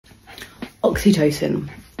Oxytocin,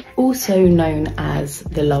 also known as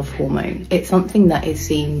the love hormone. It's something that is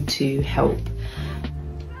seen to help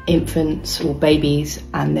infants or babies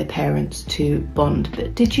and their parents to bond.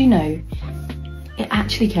 But did you know it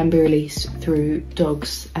actually can be released through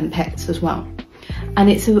dogs and pets as well? And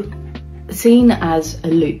it's seen as a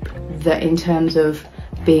loop that, in terms of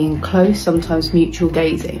being close, sometimes mutual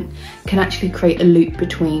gazing, can actually create a loop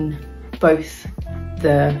between both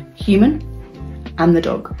the human and the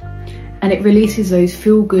dog. And it releases those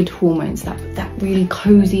feel-good hormones, that really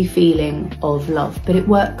cozy feeling of love. But it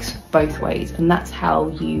works both ways, and that's how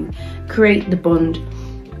you create the bond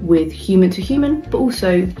with human to human, but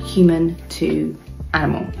also human to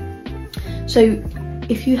animal. So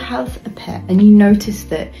if you have a pet and you notice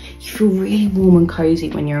that you feel really warm and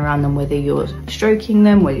cozy when you're around them, whether you're stroking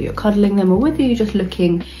them, whether you're cuddling them, or whether you're just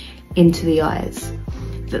looking into the eyes,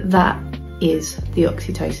 that is the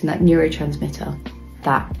oxytocin, that neurotransmitter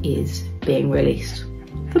that is being released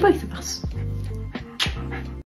for both of us.